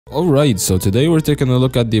Alright, so today we're taking a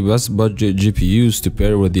look at the best budget GPUs to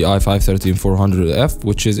pair with the i5-13400F,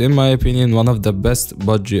 which is in my opinion one of the best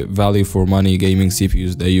budget value for money gaming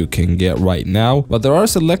CPUs that you can get right now. But there are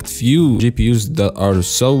select few GPUs that are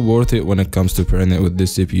so worth it when it comes to pairing it with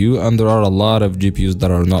this CPU, and there are a lot of GPUs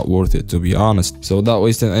that are not worth it, to be honest. So without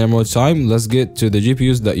wasting any more time, let's get to the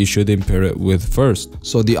GPUs that you shouldn't pair it with first.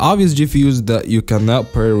 So the obvious GPUs that you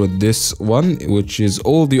cannot pair with this one, which is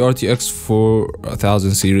all the RTX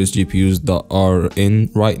 4000 series GPUs that are in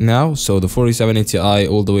right now. So the 4070 Ti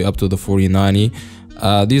all the way up to the 4090.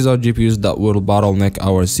 These are GPUs that will bottleneck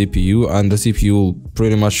our CPU, and the CPU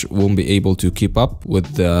pretty much won't be able to keep up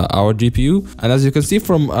with our GPU. And as you can see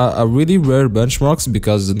from a really rare benchmarks,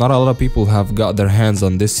 because not a lot of people have got their hands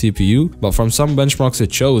on this CPU, but from some benchmarks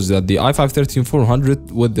it shows that the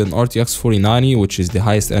i5-13400 with an RTX 4090, which is the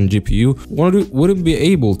highest end GPU, wouldn't be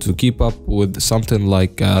able to keep up with something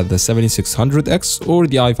like the 7600X or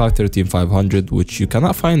the i5-13500, which you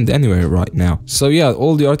cannot find anywhere right now. So yeah,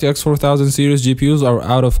 all the RTX 4000 series GPUs are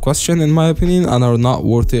out of question in my opinion and are not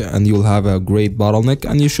worth it, and you'll have a great bottleneck,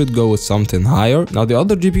 and you should go with something higher. Now the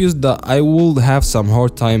other GPUs that I will have some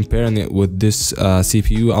hard time pairing it with this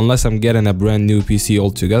CPU unless I'm getting a brand new PC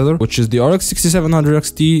altogether, which is the RX 6700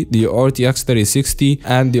 XT, the RTX 3060,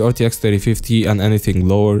 and the RTX 3050, and anything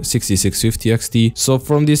lower 6650 XT. So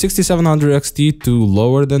from the 6700 XT to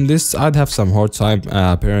lower than this, I'd have some hard time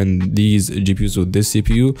pairing these GPUs with this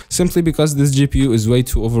CPU, simply because this GPU is way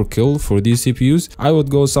too overkill for these CPUs. I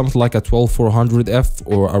would go something like a 12400F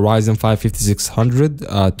or a Ryzen 5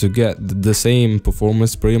 5600 to get the same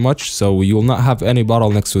performance pretty much, so you will not have any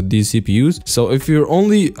bottlenecks with these CPUs. So if your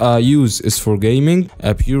only use is for gaming,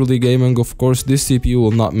 purely gaming, of course this CPU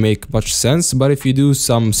will not make much sense, but if you do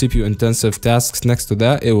some CPU intensive tasks next to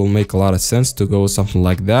that, it will make a lot of sense to go with something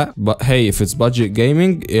like that. But hey, if it's budget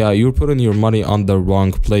gaming, yeah, you're putting your money on the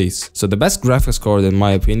wrong place. So the best graphics card in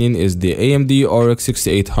my opinion is the AMD RX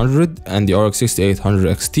 6800 and the RX 6800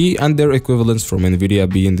 XT, and their equivalents from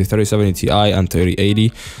Nvidia being the 3070 Ti and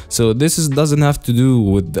 3080. So this doesn't have to do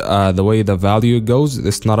with the way the value goes.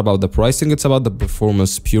 It's not about the pricing, it's about the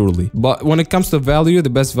performance purely. But when it comes to value, the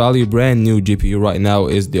best value brand new GPU right now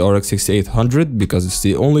is the RX 6800, because it's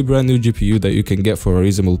the only brand new GPU that you can get for a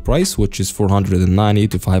reasonable price, which is $490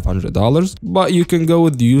 to $500. But you can go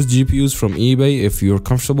with the used GPUs from eBay if you're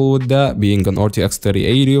comfortable with that, being an RTX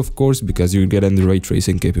 3080 of course, because you're getting the ray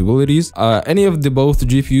tracing capabilities. Any of the both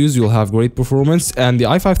GPUs you'll have great performance, and the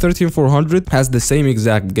i5-13400 has the same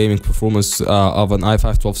exact gaming performance of an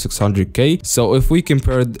i5-12600K. So if we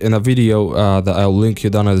compared in a video that I'll link you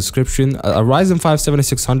down in the description, a Ryzen 5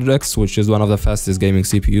 7600X, which is one of the fastest gaming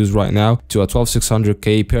CPUs right now, to a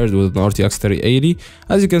 12600K paired with an RTX 3080,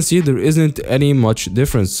 as you can see there isn't any much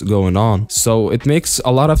difference going on. So it makes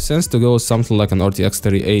a lot of sense to go with something like an RTX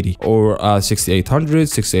 3080 or a 6800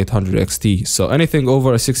 XT. So anything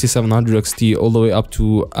over a 6700 XT all the way up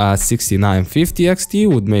to a 6950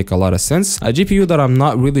 XT would make a lot of sense. A GPU that I'm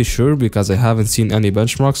not really sure because I haven't seen any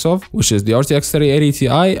benchmarks of, which is the RTX 3080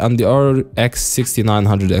 Ti and the RX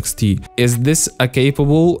 6900 XT. Is this a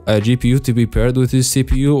capable GPU to be paired with this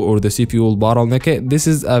CPU, or the CPU will bottleneck it? This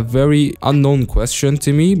is a very unknown question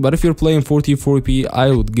to me, but if you're playing 1440p,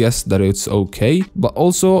 I would guess that it's okay. But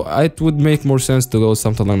also it would make more sense to go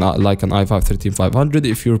something like an i5-13500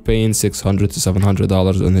 if you're paying $600 to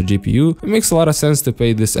 $700 on a GPU. It makes a lot of sense to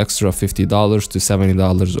pay this extra $50 to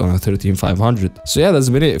 $70 on a 13500. So yeah, that's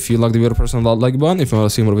been it. If you like the video, press on that like button. If you want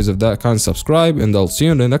to see more videos of that kind, subscribe, and I'll see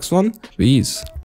you in the next one. Peace.